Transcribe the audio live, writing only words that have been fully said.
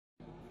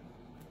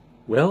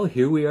Well,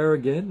 here we are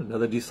again,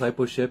 another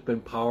discipleship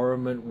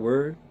empowerment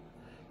word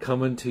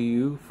coming to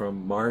you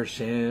from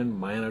Marchand,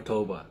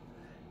 Manitoba.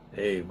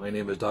 Hey, my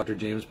name is Dr.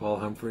 James Paul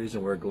Humphries,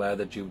 and we're glad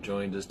that you've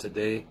joined us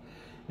today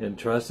and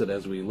trust that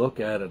as we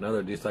look at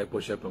another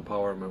discipleship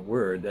empowerment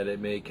word, that it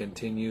may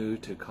continue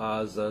to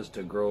cause us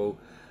to grow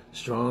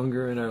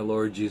stronger in our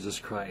Lord Jesus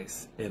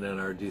Christ and in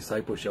our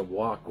discipleship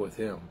walk with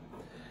Him.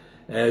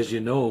 As you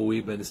know,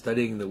 we've been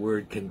studying the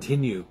word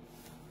continue,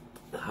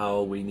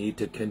 how we need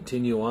to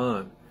continue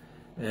on.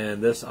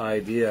 And this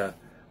idea,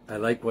 I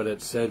like what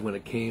it said when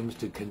it came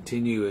to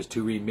continue, is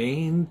to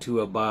remain, to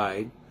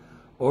abide,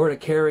 or to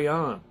carry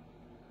on,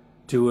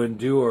 to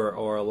endure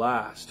or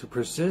last, to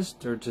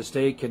persist or to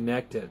stay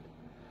connected,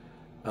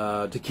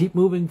 to keep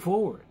moving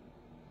forward,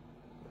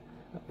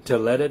 to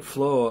let it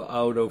flow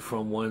out of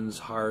from one's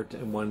heart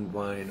and one's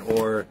mind.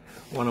 Or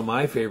one of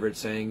my favorite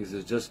sayings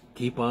is just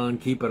keep on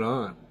keeping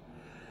on.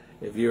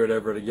 If you were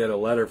ever to get a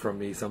letter from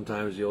me,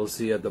 sometimes you'll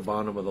see at the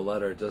bottom of the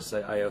letter, just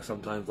say, I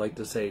sometimes like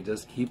to say,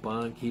 just keep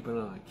on keeping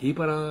on. Keep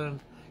it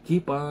on,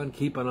 keep on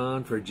keeping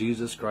on for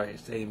Jesus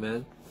Christ.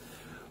 Amen.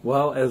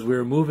 Well, as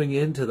we're moving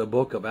into the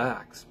book of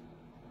Acts,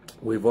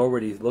 we've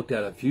already looked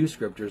at a few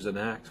scriptures in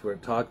Acts where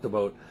it talked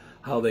about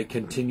how they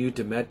continued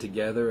to meet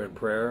together in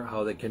prayer,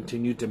 how they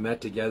continued to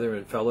meet together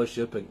in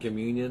fellowship and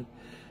communion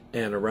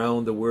and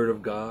around the Word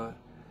of God,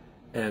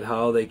 and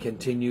how they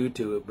continue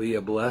to be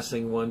a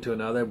blessing one to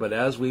another. But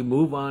as we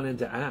move on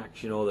into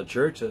Acts, you know, the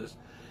church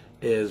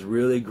is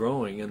really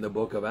growing in the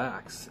book of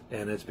Acts.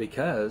 And it's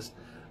because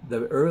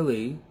the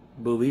early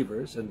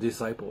believers and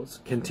disciples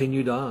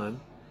continued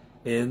on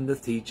in the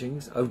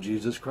teachings of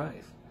Jesus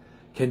Christ,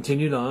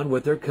 continued on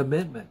with their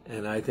commitment.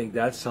 And I think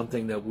that's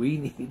something that we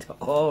need to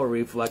all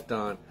reflect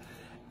on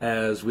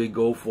as we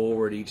go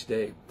forward each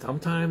day.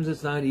 Sometimes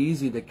it's not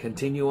easy to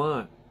continue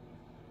on.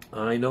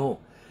 I know.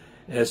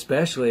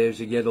 Especially as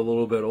you get a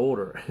little bit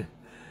older.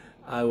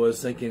 I was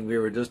thinking, we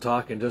were just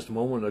talking just a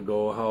moment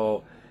ago,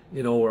 how,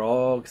 you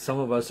know, some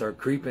of us are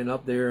creeping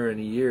up there in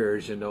the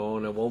years, you know,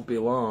 and it won't be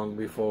long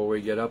before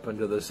we get up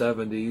into the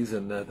 70s,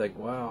 and I think,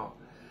 wow,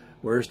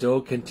 we're still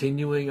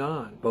continuing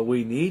on. But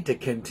we need to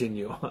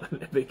continue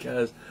on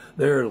because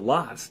there are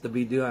lots to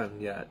be done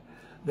yet.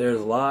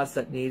 There's lots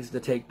that needs to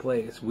take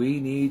place. We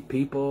need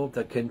people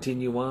to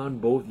continue on,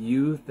 both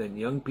youth and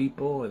young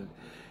people, and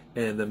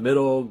the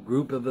middle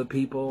group of the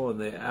people, and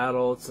the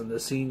adults and the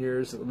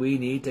seniors. We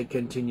need to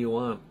continue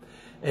on.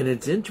 And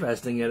it's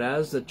interesting that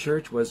as the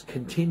church was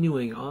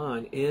continuing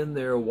on in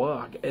their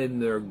walk and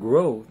their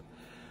growth,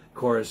 of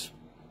course,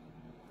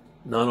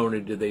 not only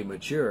did they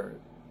mature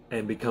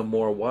and become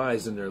more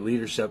wise in their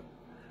leadership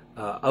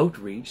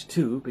outreach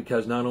too,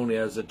 because not only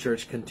as the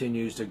church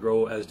continues to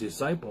grow as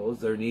disciples,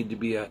 there need to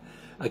be a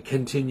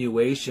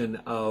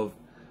continuation of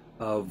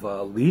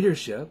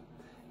leadership.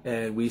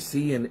 And we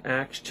see in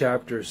Acts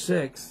chapter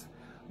 6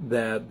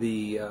 that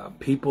the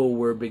people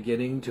were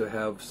beginning to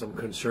have some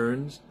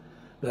concerns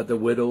that the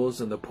widows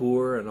and the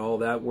poor and all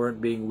that weren't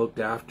being looked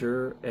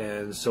after.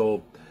 And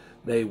so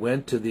they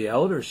went to the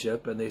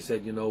eldership and they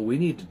said, you know, we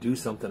need to do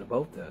something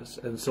about this.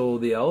 And so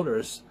the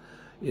elders,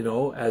 you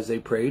know, as they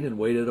prayed and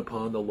waited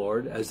upon the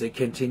Lord, as they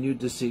continued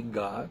to seek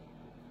God,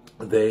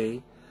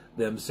 they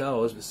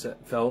themselves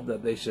felt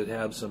that they should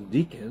have some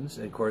deacons.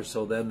 And of course,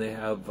 so then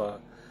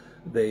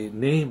they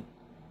name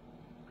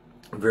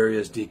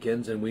various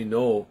deacons, and we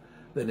know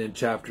that in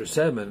chapter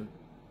 7,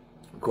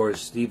 of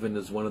course, Stephen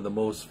is one of the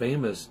most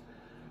famous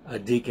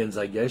deacons,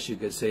 I guess you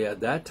could say, at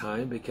that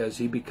time, because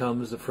he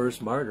becomes the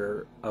first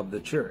martyr of the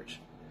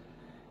church.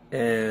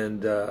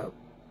 And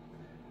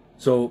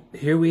so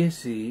here we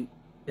see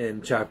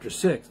in chapter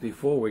 6,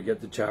 before we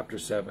get to chapter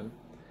 7,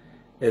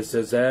 it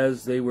says,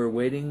 as they were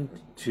waiting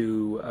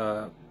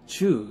to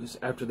choose,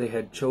 after they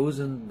had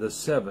chosen the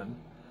 7,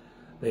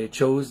 they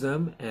chose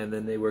them, and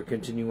then they were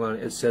continuing on.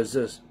 It says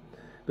this.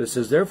 It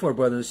says, therefore,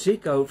 brethren,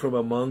 seek out from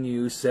among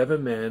you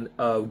 7 men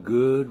of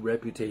good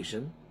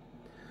reputation,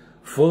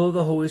 full of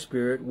the Holy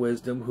Spirit,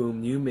 wisdom,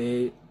 whom you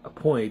may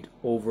appoint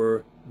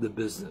over the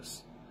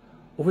business,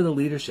 over the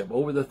leadership,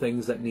 over the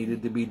things that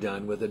needed to be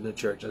done within the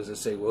church. As I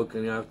say,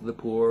 looking after the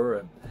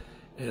poor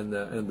and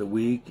the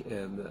weak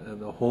and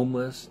the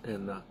homeless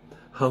and the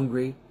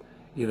hungry.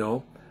 You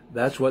know,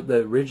 that's what the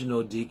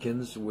original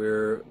deacons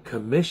were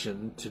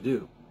commissioned to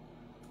do.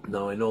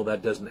 Now, I know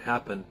that doesn't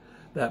happen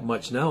that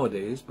much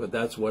nowadays, but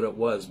that's what it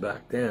was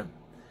back then.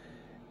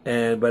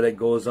 But it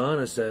goes on,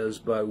 it says,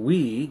 but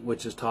we,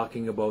 which is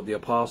talking about the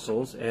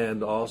apostles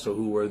and also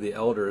who were the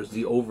elders,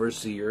 the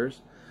overseers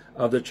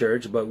of the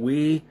church, but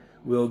we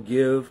will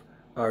give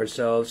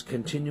ourselves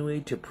continually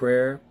to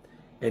prayer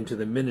and to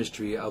the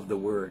ministry of the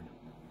word.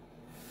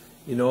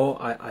 You know,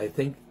 I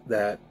think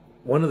that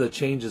one of the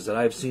changes that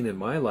I've seen in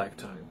my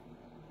lifetime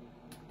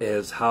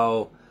is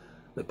how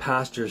the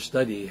pastor's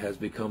study has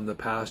become the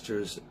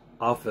pastor's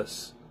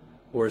office,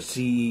 or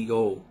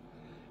CEO,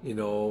 you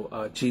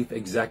know, Chief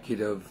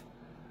Executive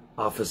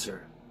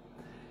Officer.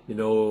 You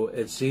know,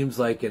 it seems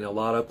like in a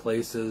lot of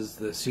places,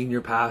 the senior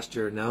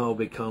pastor now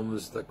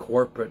becomes the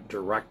corporate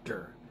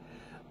director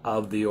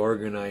of the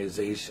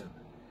organization.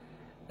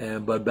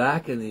 But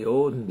back in the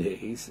olden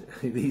days,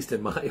 at least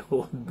in my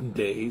olden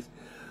days,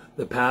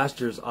 the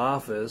pastor's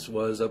office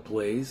was a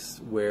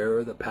place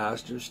where the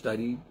pastor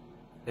studied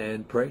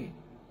and prayed,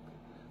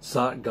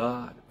 sought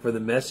God for the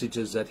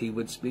messages that he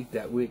would speak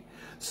that week,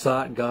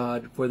 sought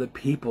God for the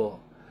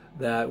people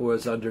that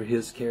was under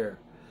his care.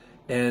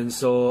 And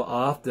so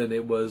often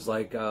it was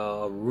like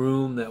a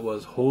room that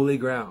was holy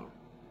ground,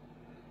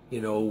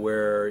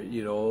 where,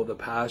 the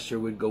pastor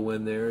would go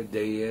in there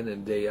day in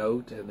and day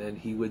out, and then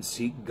he would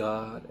seek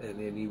God, and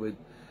then he would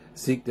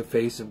seek the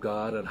face of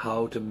God on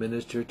how to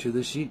minister to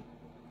the sheep.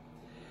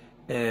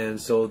 And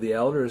so the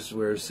elders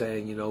were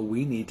saying,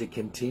 we need to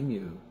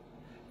continue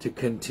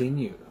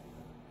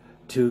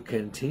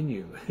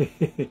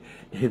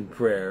in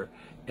prayer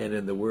and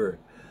in the Word.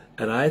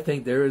 And I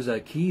think there is a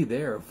key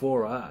there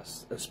for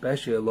us,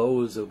 especially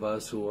those of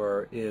us who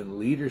are in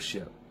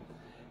leadership,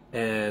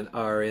 and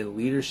are in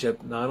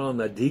leadership not on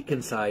the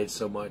deacon side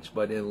so much,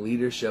 but in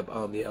leadership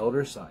on the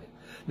elder side.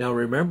 Now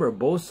remember,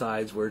 both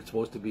sides were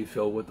supposed to be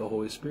filled with the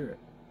Holy Spirit.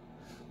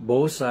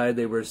 Both sides,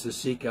 they were to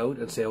seek out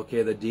and say,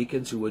 okay, the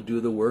deacons who would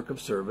do the work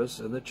of service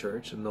in the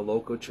church, in the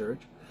local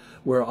church,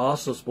 were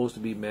also supposed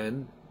to be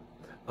men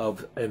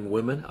and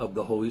women of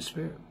the Holy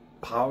Spirit,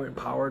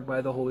 empowered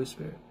by the Holy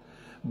Spirit.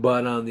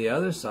 But on the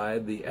other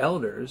side, the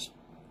elders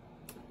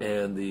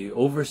and the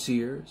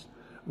overseers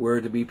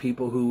were to be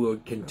people who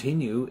would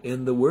continue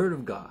in the Word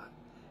of God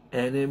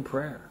and in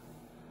prayer,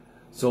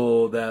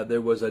 so that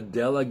there was a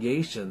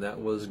delegation that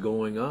was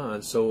going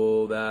on,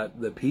 so that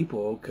the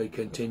people could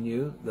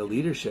continue, the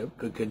leadership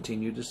could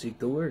continue to seek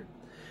the Word.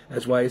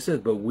 That's why he says,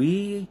 but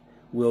we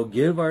will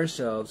give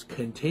ourselves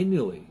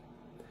continually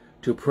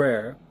to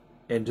prayer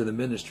and to the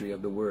ministry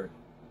of the Word.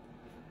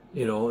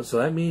 So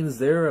that means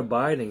they're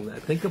abiding.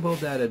 Think about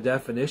that, a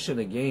definition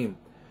again,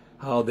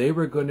 how they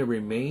were going to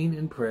remain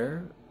in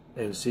prayer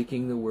and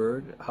seeking the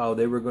Word, how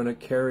they were going to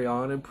carry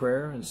on in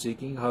prayer and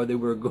seeking, how they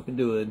were going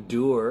to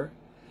endure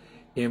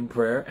in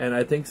prayer. And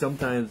I think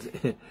sometimes,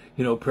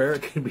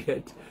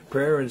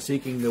 prayer and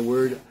seeking the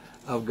Word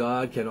of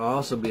God can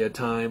also be a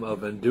time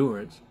of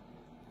endurance.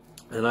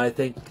 And I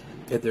think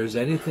if there's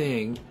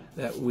anything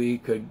that we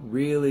could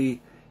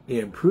really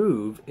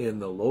improve in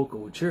the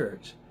local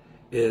church,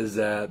 is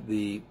that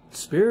the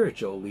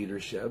spiritual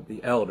leadership,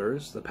 the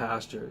elders, the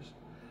pastors,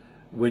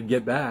 would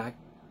get back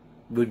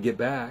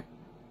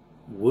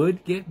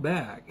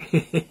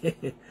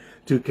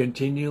to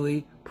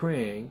continually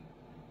praying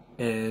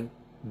and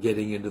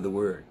getting into the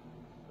Word.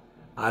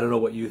 I don't know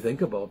what you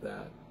think about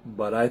that,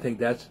 but I think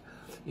that's,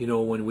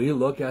 when we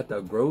look at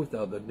the growth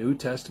of the New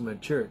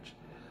Testament church,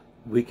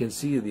 we can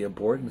see the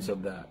importance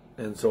of that.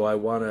 And so I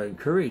want to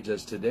encourage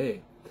us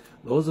today,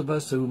 those of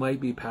us who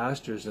might be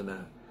pastors in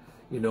that,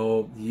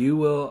 you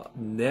will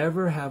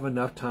never have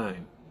enough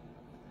time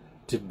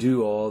to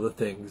do all the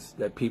things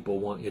that people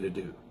want you to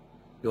do.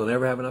 You'll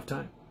never have enough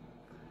time.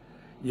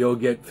 You'll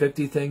get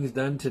 50 things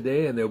done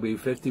today, and there'll be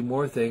 50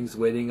 more things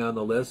waiting on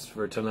the list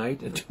for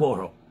tonight and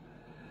tomorrow.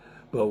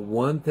 But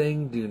one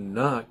thing do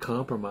not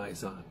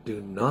compromise on,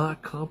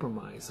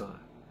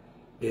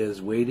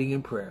 is waiting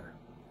in prayer,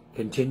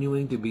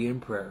 continuing to be in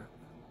prayer,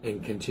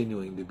 and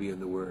continuing to be in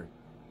the Word.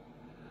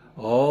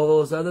 All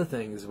those other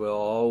things will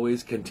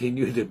always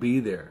continue to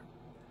be there.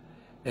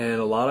 And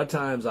a lot of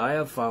times I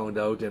have found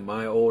out in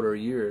my older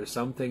years,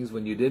 some things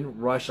when you didn't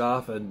rush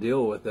off and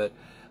deal with it,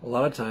 a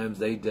lot of times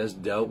they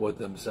just dealt with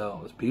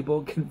themselves.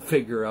 People can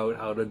figure out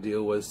how to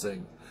deal with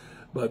things.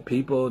 But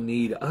people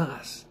need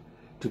us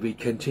to be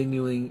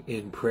continuing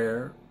in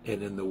prayer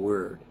and in the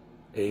Word.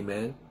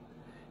 Amen?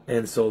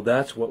 And so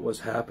that's what was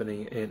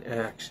happening in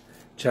Acts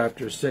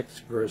chapter 6,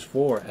 verse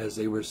 4, as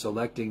they were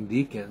selecting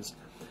deacons.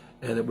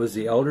 And it was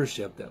the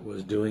eldership that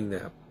was doing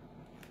that.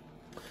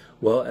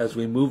 Well, as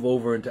we move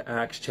over into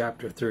Acts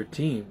chapter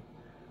 13,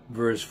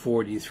 verse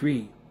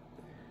 43,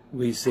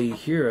 we see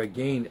here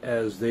again,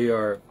 as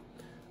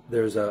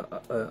there's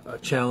a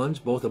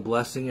challenge, both a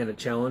blessing and a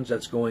challenge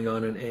that's going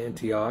on in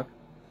Antioch.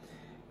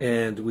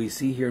 And we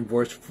see here in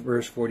verse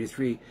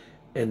 43,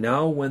 and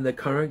now when the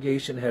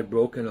congregation had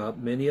broken up,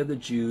 many of the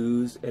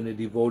Jews and the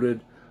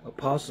devoted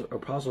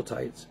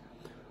proselytes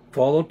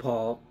followed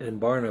Paul and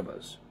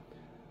Barnabas,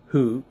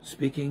 who,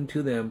 speaking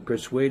to them,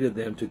 persuaded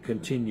them to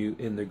continue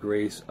in the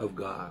grace of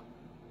God.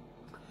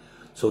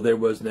 So there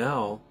was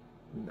now,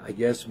 I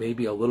guess,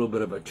 maybe a little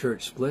bit of a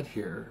church split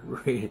here,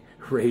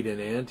 right in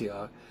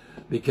Antioch,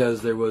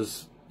 because there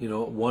was,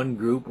 one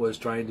group was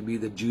trying to be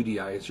the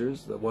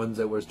Judaizers, the ones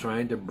that was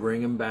trying to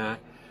bring them back,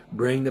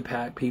 bring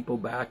the people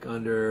back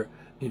under,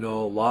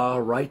 law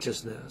of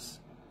righteousness.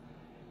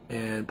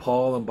 And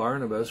Paul and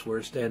Barnabas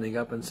were standing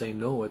up and saying,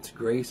 no, it's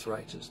grace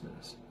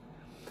righteousness.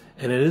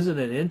 And isn't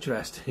it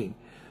interesting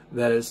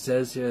that it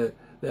says here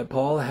that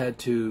Paul had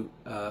to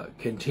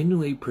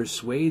continually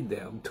persuade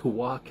them to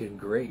walk in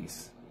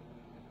grace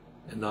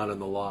and not in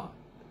the law.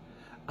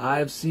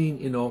 I've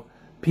seen,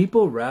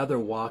 people rather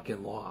walk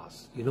in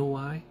laws. You know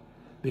why?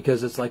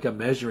 Because it's like a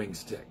measuring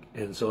stick.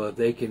 And so if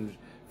they can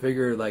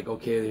figure like,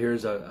 okay,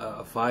 here's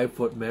a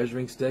 5-foot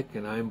measuring stick,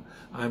 and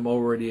I'm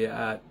already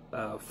at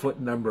foot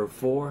number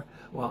 4,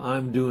 well,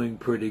 I'm doing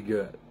pretty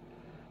good.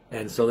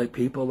 And so that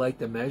people like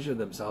to measure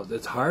themselves.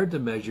 It's hard to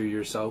measure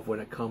yourself when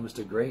it comes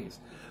to grace.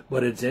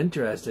 But it's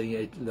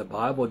interesting, the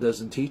Bible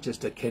doesn't teach us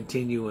to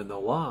continue in the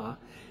law.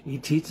 He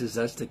teaches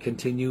us to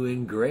continue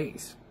in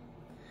grace.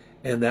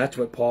 And that's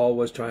what Paul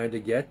was trying to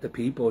get the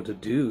people to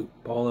do,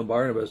 Paul and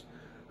Barnabas,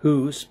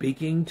 who,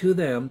 speaking to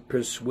them,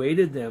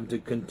 persuaded them to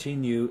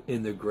continue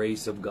in the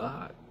grace of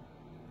God.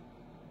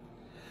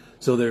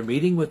 So they're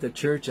meeting with the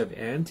church of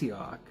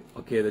Antioch,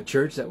 okay, the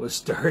church that was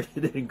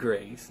started in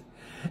grace.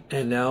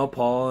 And now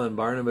Paul and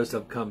Barnabas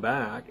have come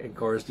back. And of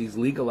course, these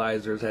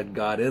legalizers had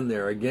got in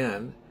there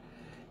again.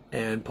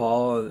 And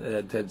Paul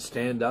had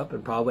stand up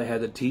and probably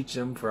had to teach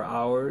them for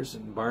hours,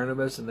 and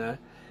Barnabas and that.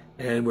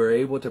 And we're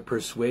able to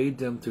persuade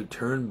them to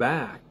turn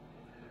back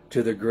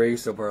to the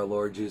grace of our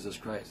Lord Jesus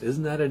Christ.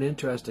 Isn't that an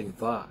interesting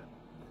thought?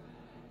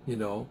 You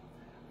know,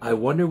 I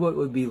wonder what it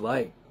would be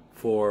like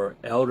for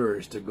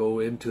elders to go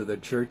into the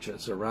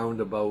churches around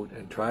about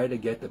and try to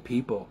get the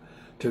people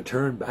to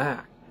turn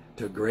back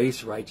to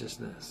grace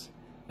righteousness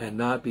and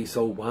not be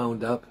so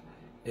wound up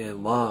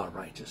in law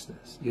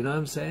righteousness. You know what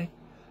I'm saying?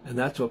 And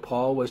that's what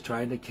Paul was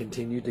trying to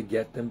continue to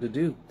get them to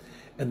do.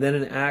 And then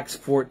in Acts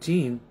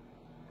 14,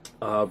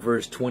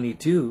 verse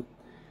 22,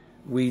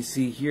 we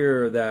see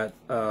here that,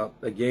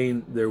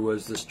 again, there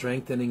was the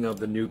strengthening of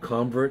the new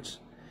converts,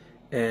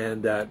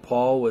 and that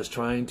Paul was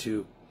trying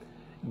to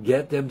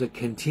get them to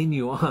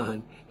continue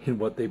on in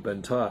what they've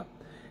been taught.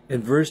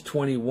 In verse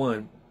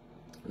 21,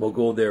 we'll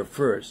go there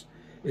first.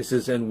 It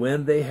says, and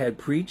when they had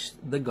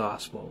preached the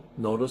gospel,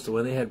 notice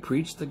when they had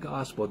preached the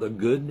gospel, the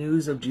good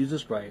news of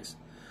Jesus Christ,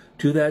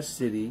 to that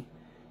city,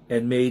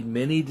 and made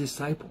many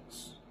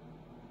disciples.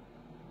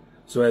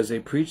 So as they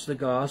preached the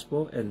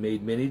gospel and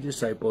made many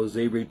disciples,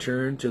 they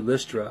returned to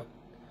Lystra,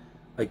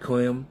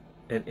 Iconium,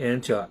 and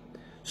Antioch,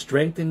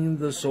 strengthening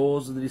the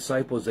souls of the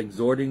disciples,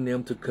 exhorting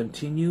them to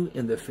continue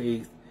in the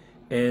faith,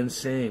 and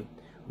saying,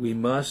 we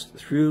must,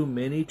 through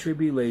many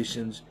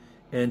tribulations,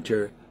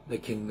 enter the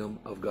kingdom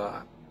of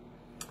God.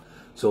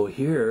 So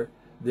here,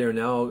 they're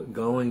now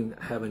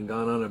having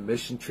gone on a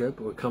mission trip.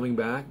 We're coming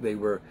back. They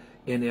were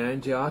in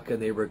Antioch, and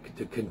they were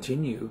to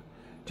continue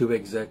to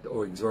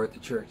exhort the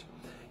church.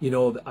 You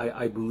know,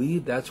 I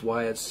believe that's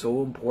why it's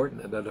so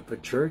important that if a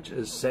church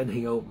is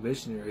sending out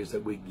missionaries,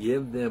 that we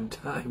give them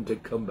time to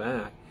come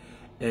back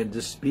and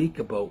to speak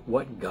about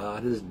what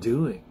God is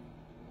doing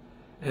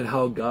and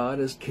how God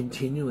is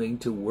continuing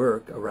to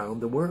work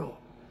around the world.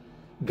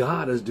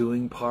 God is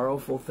doing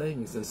powerful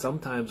things, and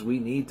sometimes we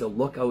need to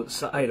look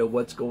outside of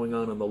what's going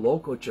on in the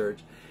local church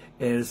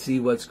and see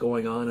what's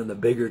going on in the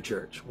bigger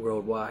church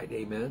worldwide.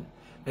 Amen?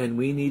 And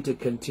we need to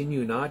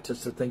continue not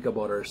just to think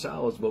about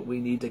ourselves, but we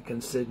need to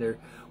consider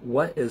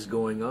what is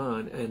going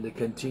on and to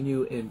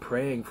continue in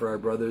praying for our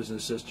brothers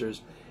and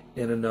sisters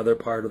in another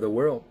part of the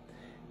world.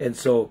 And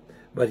so,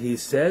 but he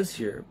says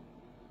here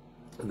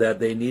that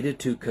they needed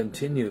to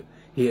continue.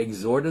 He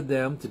exhorted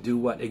them to do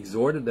what?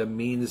 Exhorted them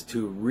means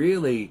to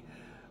really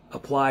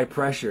apply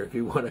pressure, if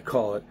you want to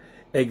call it.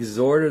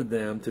 Exhorted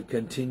them to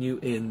continue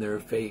in their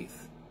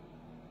faith.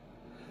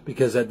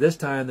 Because at this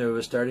time there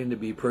was starting to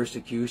be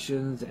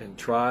persecutions and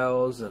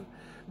trials, and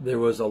there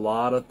was a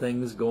lot of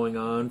things going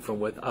on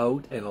from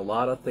without and a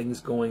lot of things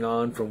going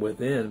on from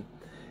within.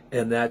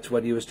 And that's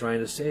what he was trying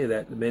to say,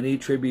 that many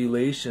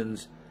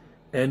tribulations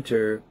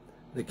enter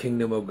the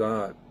kingdom of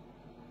God.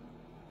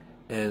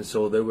 And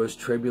so there was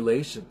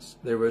tribulations,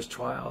 there was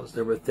trials,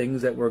 there were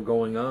things that were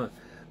going on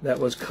that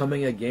was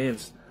coming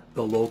against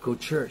the local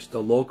church,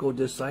 the local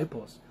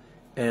disciples.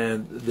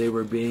 And they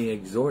were being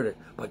exhorted,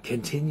 but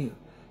continue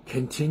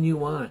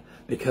on,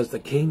 because the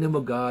kingdom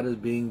of God is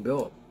being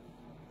built.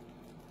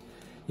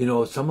 You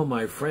know, some of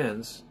my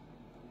friends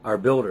are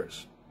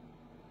builders.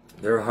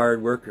 They're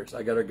hard workers.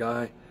 I got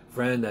a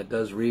friend that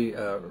does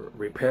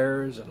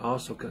repairs and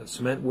also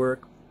cement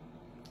work,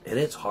 and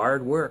it's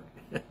hard work.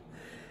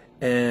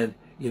 And,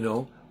 you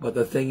know, but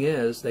the thing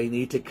is, they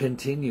need to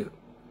continue.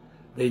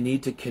 They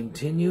need to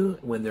continue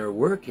when they're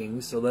working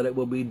so that it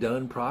will be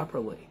done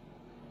properly,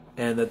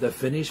 and that the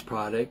finished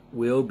product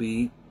will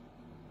be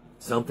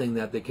something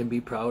that they can be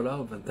proud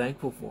of and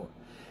thankful for.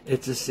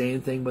 It's the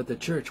same thing with the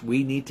church.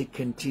 We need to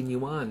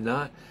continue on,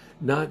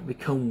 not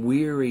become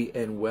weary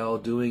and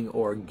well-doing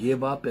or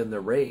give up in the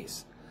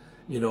race.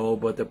 You know,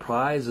 but the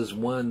prize is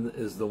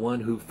the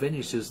one who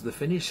finishes the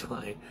finish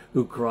line,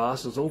 who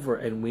crosses over,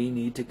 and we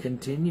need to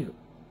continue.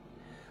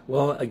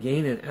 Well,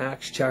 again, in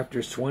Acts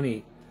chapter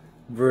 20,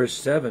 verse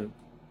 7,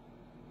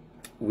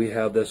 we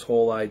have this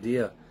whole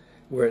idea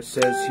where it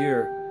says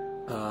here,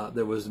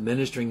 there was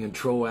ministering in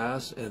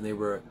Troas, and they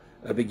were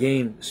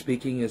began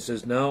speaking. It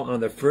says, now on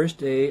the first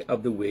day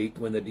of the week,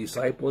 when the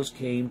disciples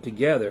came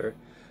together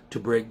to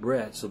break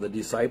bread. So the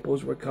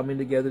disciples were coming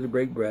together to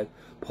break bread.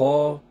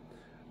 Paul,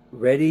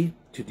 ready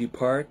to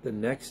depart the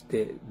next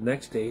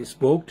day,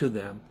 spoke to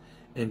them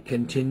and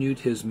continued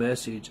his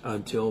message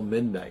until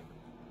midnight.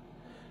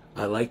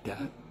 I like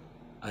that.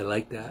 I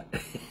like that.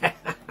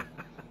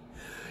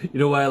 You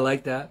know why I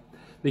like that?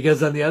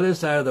 Because on the other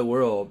side of the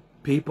world,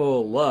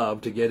 People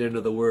love to get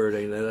into the Word,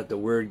 and they let the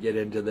Word get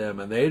into them,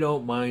 and they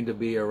don't mind to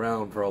be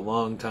around for a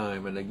long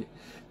time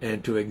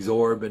and to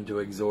absorb and to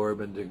absorb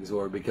and to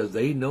absorb, because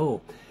they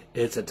know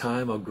it's a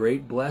time of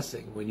great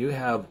blessing when you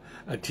have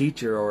a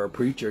teacher or a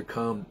preacher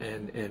come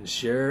and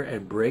share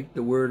and break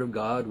the Word of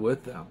God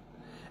with them,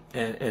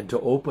 and to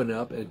open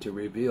up and to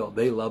reveal.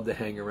 They love to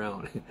hang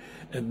around.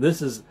 And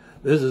this is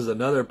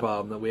another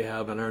problem that we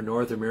have on our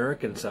North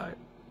American side.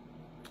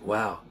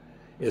 Wow.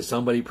 If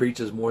somebody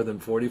preaches more than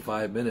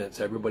 45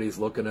 minutes, everybody's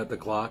looking at the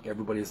clock,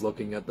 everybody's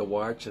looking at the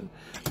watch, and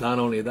not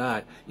only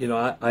that,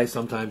 I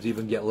sometimes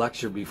even get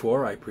lectured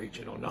before I preach.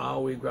 No,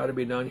 we've got to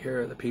be done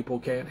here. The people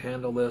can't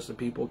handle this, the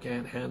people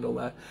can't handle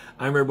that.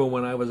 I remember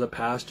when I was a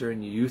pastor in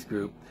the youth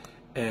group,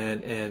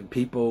 and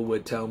people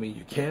would tell me,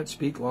 you can't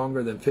speak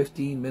longer than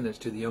 15 minutes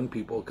to the young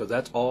people because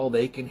that's all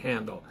they can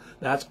handle.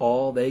 That's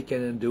all they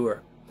can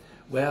endure.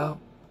 Well,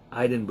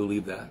 I didn't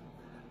believe that.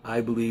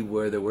 I believe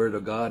where the Word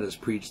of God is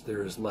preached,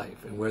 there is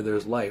life. And where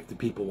there's life, the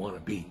people want to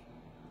be.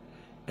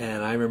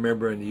 And I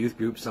remember in the youth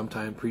group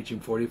sometime preaching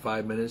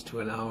 45 minutes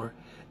to an hour,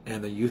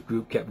 and the youth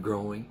group kept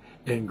growing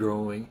and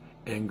growing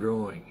and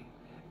growing.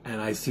 And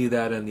I see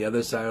that on the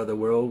other side of the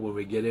world when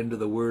we get into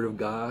the Word of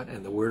God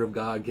and the Word of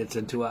God gets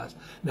into us.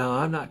 Now,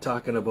 I'm not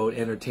talking about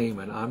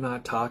entertainment. I'm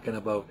not talking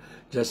about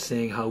just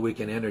saying how we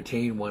can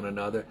entertain one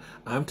another.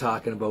 I'm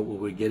talking about when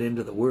we get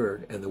into the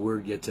Word and the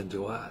Word gets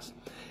into us.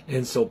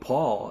 And so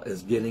Paul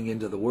is getting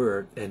into the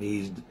Word, and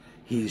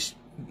he's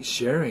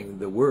sharing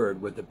the Word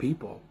with the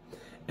people.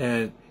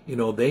 And,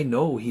 they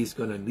know he's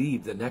going to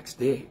leave the next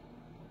day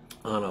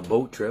on a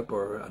boat trip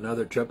or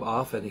another trip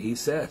off, and he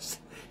says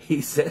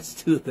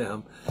to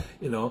them,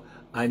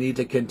 I need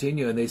to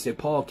continue. And they say,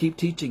 Paul, keep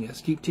teaching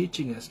us, keep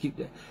teaching us,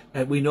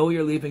 and we know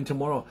you're leaving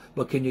tomorrow,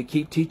 but can you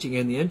keep teaching?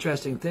 And the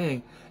interesting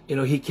thing,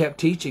 he kept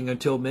teaching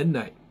until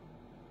midnight.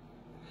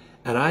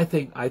 And I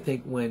think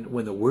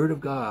when the Word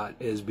of God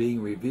is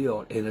being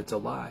revealed and it's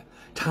alive,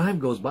 time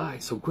goes by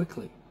so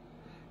quickly.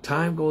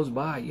 Time goes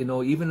by.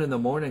 Even in the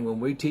morning when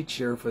we teach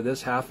here for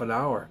this half an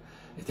hour,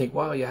 I think,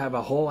 wow, you have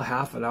a whole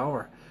half an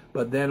hour.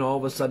 But then all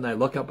of a sudden I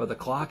look up at the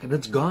clock and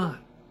it's gone.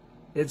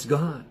 It's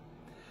gone.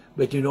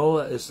 But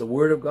it's the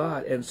Word of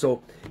God. And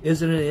so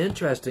isn't it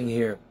interesting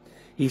here?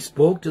 He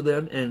spoke to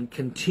them and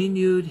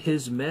continued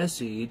his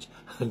message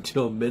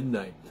until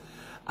midnight.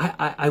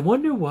 I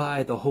wonder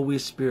why the Holy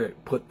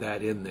Spirit put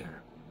that in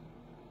there.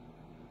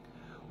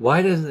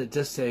 Why doesn't it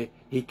just say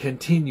he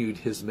continued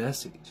his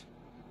message?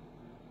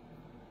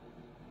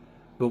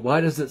 But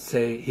why does it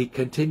say he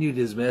continued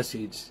his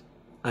message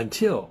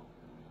until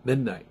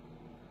midnight?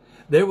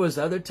 There was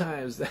other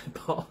times that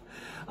Paul,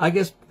 I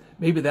guess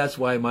maybe that's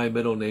why my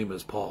middle name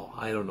is Paul.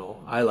 I don't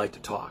know. I like to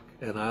talk,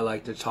 and I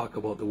like to talk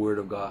about the Word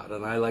of God,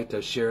 and I like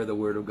to share the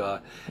Word of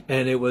God.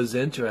 And it was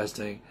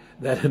interesting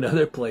that in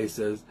other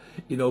places,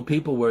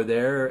 people were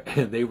there,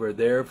 and they were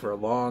there for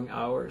long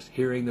hours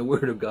hearing the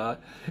Word of God,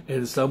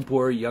 and some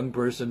poor young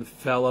person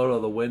fell out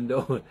of the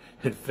window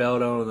and fell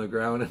down on the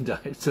ground and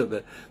died. So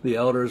the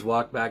elders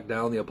walked back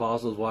down, the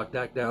apostles walked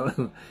back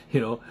down,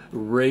 and,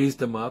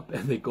 raised him up,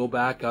 and they go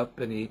back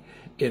up, and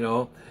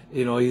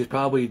he's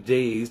probably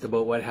dazed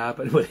about what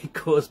happened, but he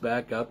goes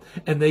back up,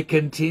 and they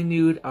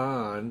continued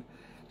on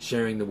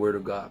sharing the Word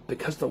of God,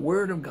 because the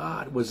Word of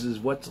God is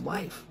what's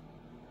life.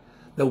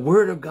 The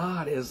Word of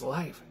God is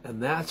life,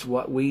 and that's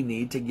what we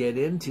need to get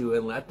into,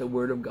 and let the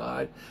Word of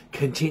God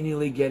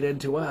continually get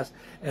into us.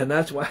 And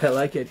that's why I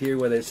like it here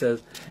when it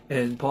says,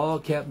 and Paul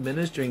kept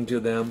ministering to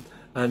them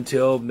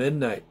until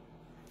midnight.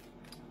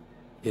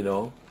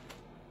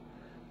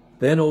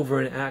 Then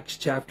over in Acts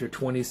chapter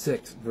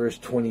 26, verse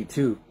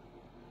 22,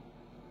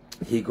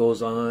 he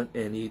goes on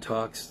and he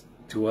talks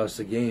to us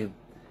again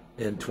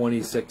in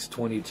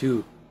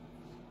 26:22,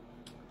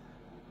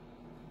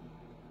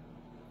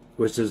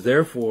 which says,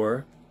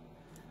 therefore,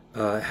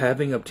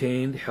 having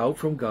obtained help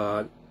from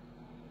God,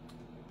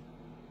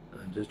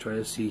 I'm just trying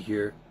to see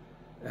here,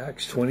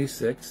 Acts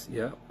 26,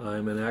 yeah,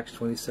 I'm in Acts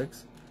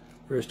 26,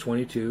 verse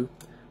 22,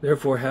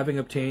 therefore, having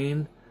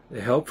obtained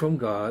the help from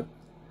God,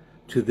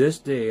 to this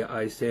day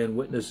I stand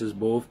witnesses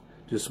both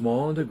to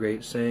small and to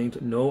great, saying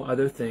no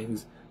other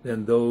things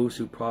than those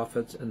who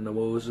prophets and the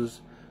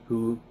Moses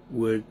who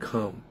would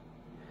come.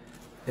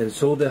 And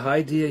so the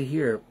idea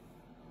here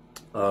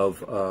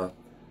of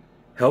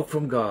help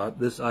from God,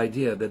 this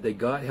idea that they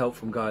got help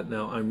from God.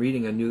 Now I'm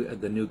reading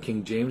the New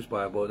King James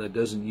Bible, and it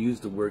doesn't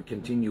use the word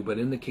continue, but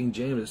in the King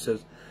James it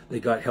says they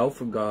got help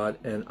from God,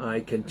 and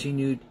I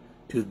continued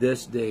to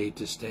this day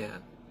to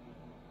stand.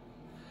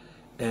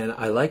 And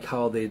I like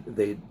how they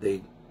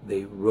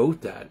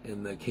wrote that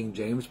in the King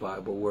James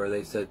Bible, where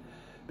they said,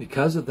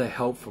 because of the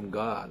help from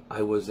God,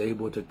 I was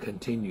able to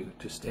continue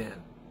to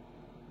stand.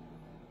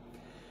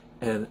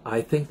 And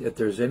I think that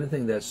there's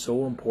anything that's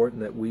so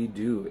important that we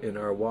do in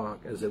our walk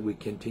is that we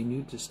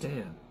continue to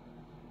stand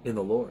in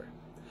the Lord.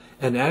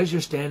 And as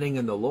you're standing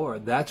in the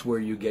Lord, that's where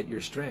you get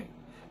your strength.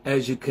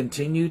 As you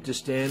continue to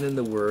stand in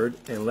the Word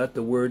and let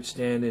the Word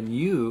stand in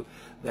you,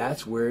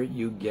 that's where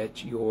you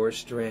get your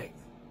strength.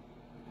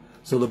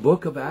 So the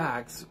book of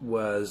Acts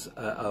was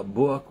a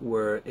book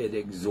where it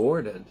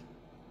exhorted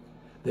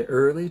the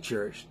early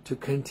church to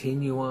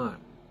continue on.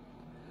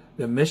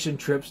 The mission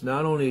trips,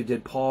 not only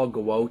did Paul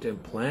go out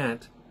and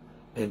plant,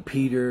 and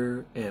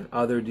Peter and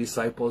other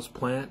disciples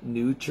plant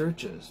new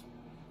churches,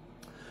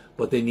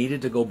 but they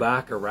needed to go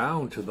back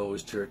around to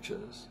those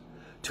churches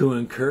to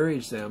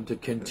encourage them to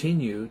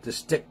continue to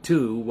stick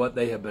to what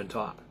they have been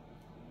taught.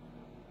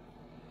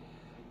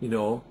 You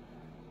know,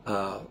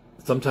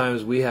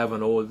 sometimes we have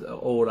an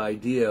old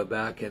idea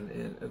back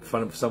in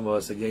front of some of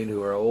us again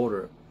who are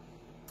older.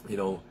 You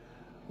know,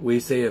 we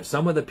say if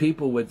some of the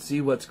people would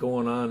see what's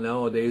going on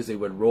nowadays, they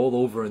would roll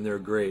over in their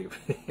grave.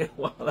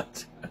 Well,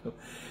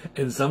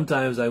 and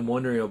sometimes I'm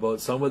wondering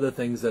about some of the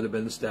things that have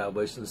been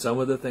established and some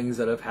of the things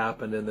that have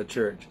happened in the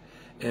church.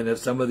 And if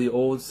some of the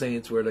old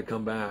saints were to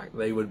come back,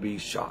 they would be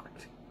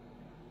shocked.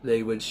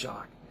 They would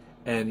shock.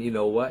 And you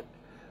know what?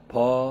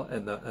 Paul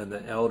and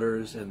the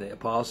elders and the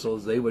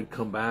apostles, they would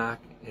come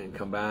back and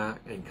come back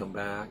and come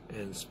back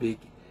and speak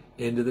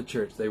into the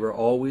church. They were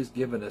always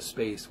given a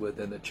space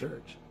within the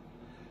church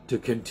to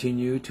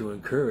continue to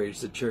encourage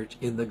the church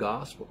in the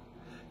gospel,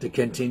 to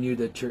continue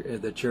the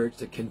church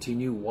to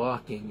continue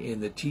walking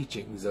in the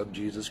teachings of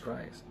Jesus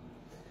Christ.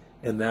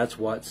 And that's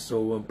what's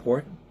so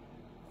important.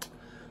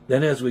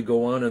 Then as we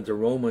go on into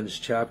Romans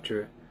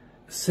chapter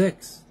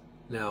 6,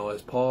 now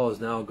as Paul is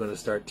now going to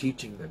start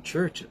teaching the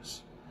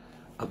churches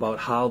about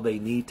how they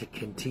need to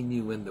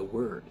continue in the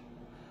Word,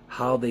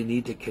 how they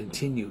need to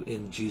continue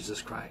in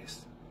Jesus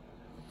Christ.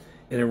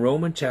 And in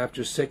Romans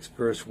chapter 6,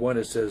 verse 1,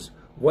 it says,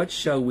 "What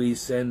shall we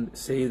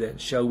say then?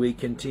 Shall we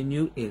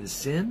continue in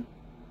sin,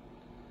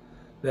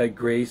 that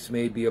grace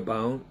may be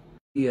abound?"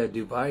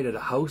 A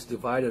house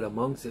divided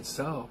amongst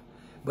itself.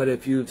 But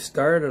if you've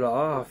started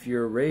off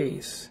your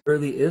race,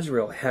 early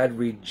Israel had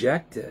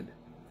rejected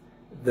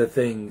the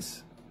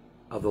things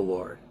of the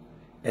Lord.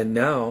 And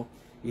now,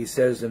 he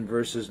says in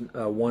verses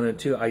 1 and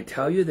 2, "I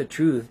tell you the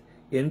truth,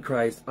 in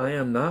Christ I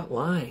am not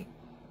lying."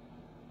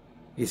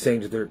 He's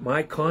saying to the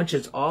 "My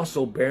conscience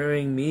also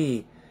bearing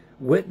me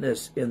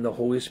witness in the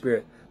Holy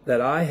Spirit,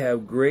 that I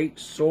have great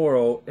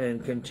sorrow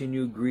and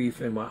continued grief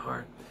in my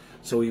heart."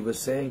 So he was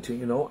saying to,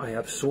 you know, I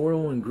have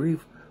sorrow and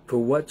grief for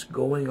what's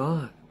going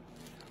on.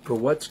 For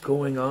what's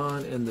going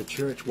on in the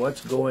church,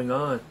 what's going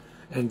on.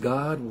 And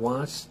God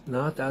wants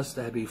not us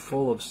to be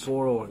full of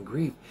sorrow and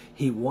grief.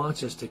 He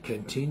wants us to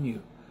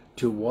continue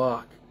to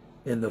walk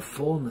in the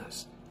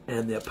fullness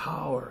and the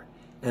power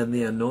and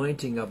the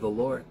anointing of the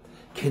Lord.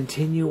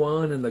 Continue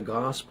on in the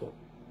gospel.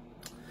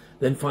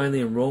 Then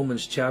finally in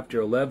Romans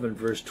chapter 11,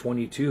 verse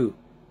 22,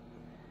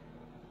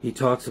 he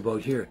talks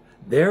about here,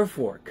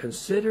 "Therefore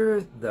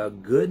consider the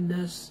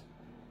goodness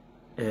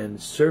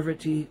and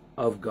severity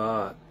of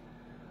God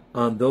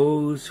on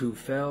those who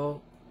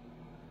fell,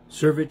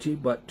 severity,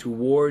 but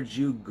towards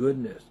you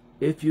goodness.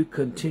 If you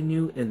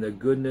continue in the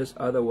goodness,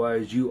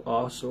 otherwise you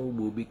also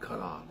will be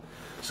cut off."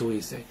 So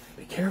he's saying,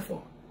 be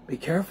careful. Be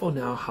careful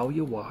now how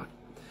you walk.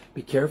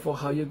 Be careful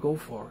how you go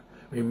forward.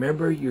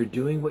 Remember, you're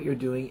doing what you're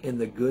doing in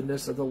the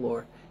goodness of the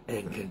Lord,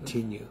 and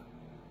continue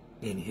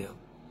in Him.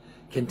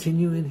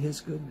 Continue in His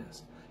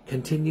goodness.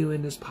 Continue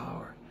in His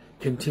power.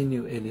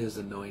 Continue in His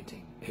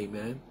anointing.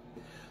 Amen.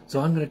 So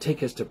I'm going to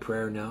take us to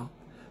prayer now.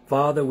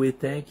 Father, we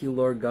thank you,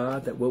 Lord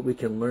God, that what we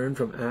can learn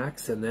from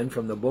Acts and then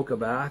from the book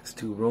of Acts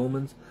to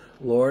Romans,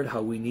 Lord,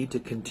 how we need to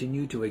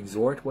continue to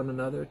exhort one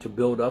another, to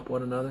build up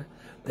one another.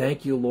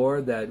 Thank you,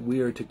 Lord, that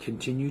we are to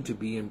continue to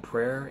be in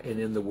prayer and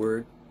in the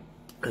Word.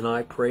 And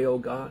I pray, oh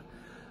God,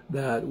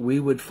 that we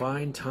would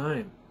find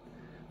time,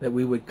 that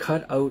we would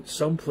cut out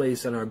some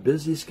place in our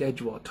busy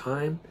schedule,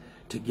 time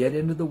to get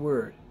into the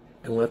Word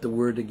and let the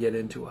Word to get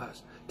into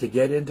us, to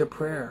get into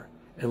prayer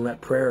and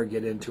let prayer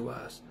get into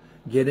us,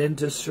 get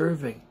into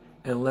serving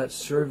and let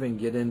serving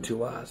get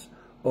into us.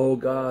 Oh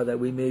God, that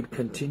we may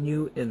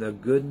continue in the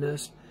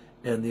goodness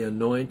and the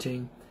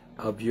anointing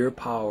of your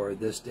power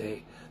this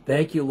day.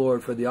 Thank you,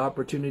 Lord, for the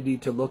opportunity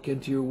to look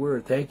into your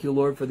Word. Thank you,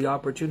 Lord, for the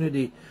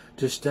opportunity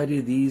to study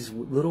these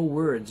little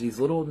words,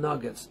 these little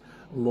nuggets,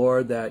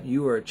 Lord, that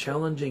you are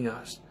challenging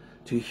us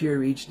to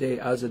hear each day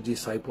as a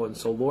disciple. And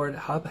so, Lord,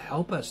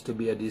 help us to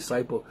be a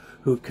disciple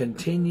who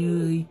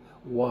continually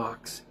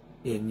walks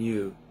in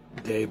you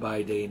day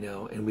by day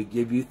now. And we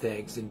give you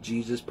thanks. In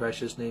Jesus'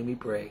 precious name we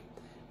pray.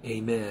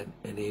 Amen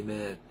and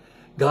amen.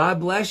 God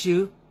bless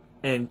you,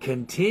 and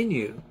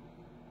continue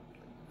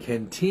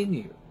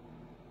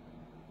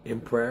in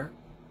prayer.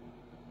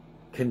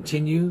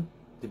 Continue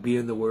to be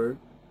in the Word.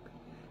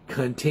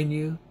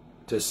 Continue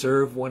to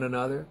serve one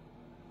another.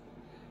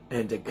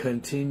 And to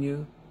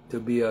continue to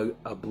be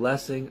a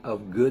blessing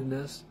of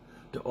goodness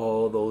to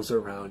all those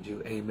around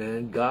you.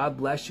 Amen. God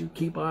bless you.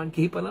 Keep on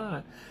keeping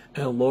on.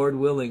 And Lord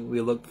willing,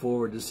 we look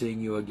forward to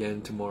seeing you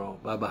again tomorrow.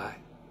 Bye-bye.